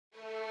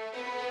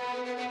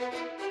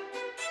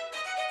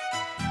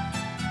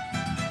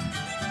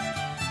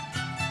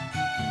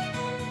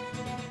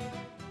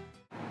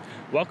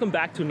Welcome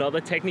back to another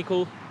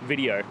technical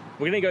video.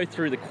 We're gonna go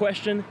through the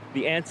question,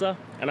 the answer,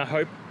 and I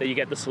hope that you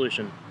get the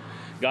solution.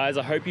 Guys,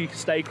 I hope you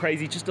stay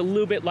crazy just a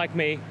little bit like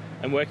me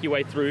and work your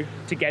way through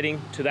to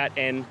getting to that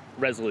end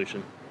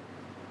resolution.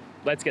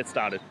 Let's get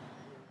started.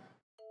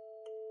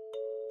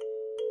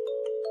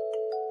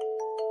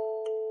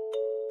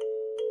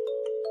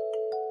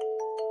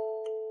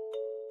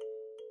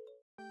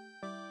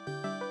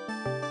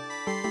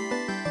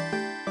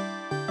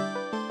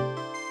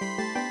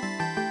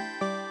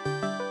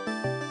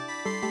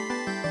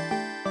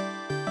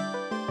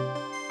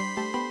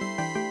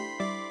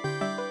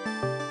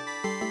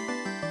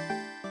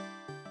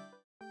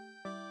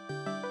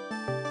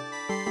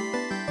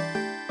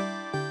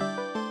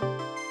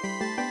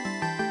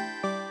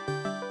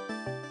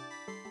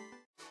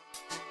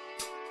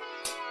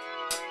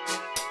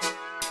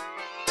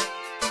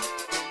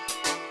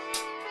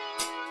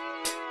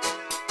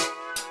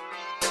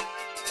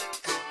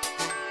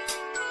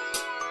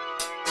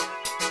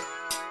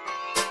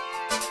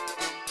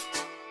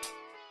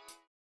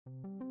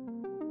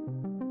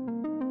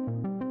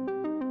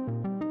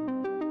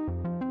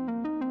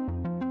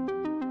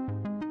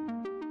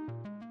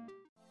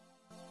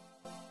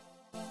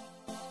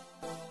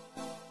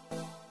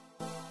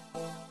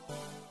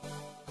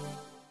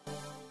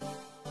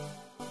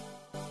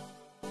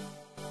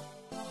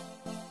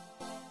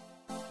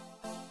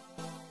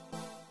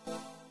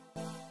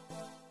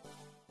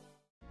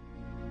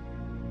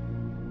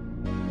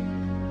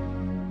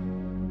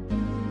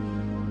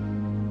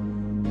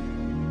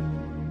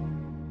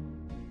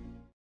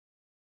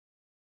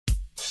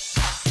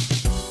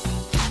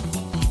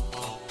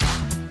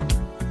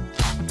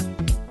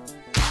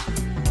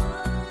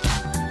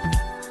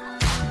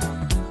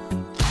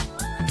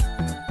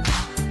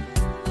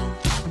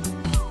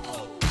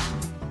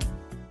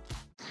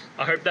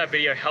 I hope that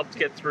video helped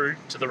get through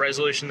to the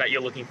resolution that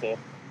you're looking for.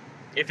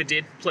 If it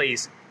did,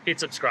 please hit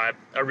subscribe.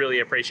 I really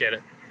appreciate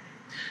it.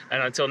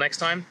 And until next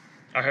time,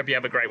 I hope you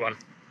have a great one.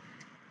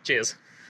 Cheers.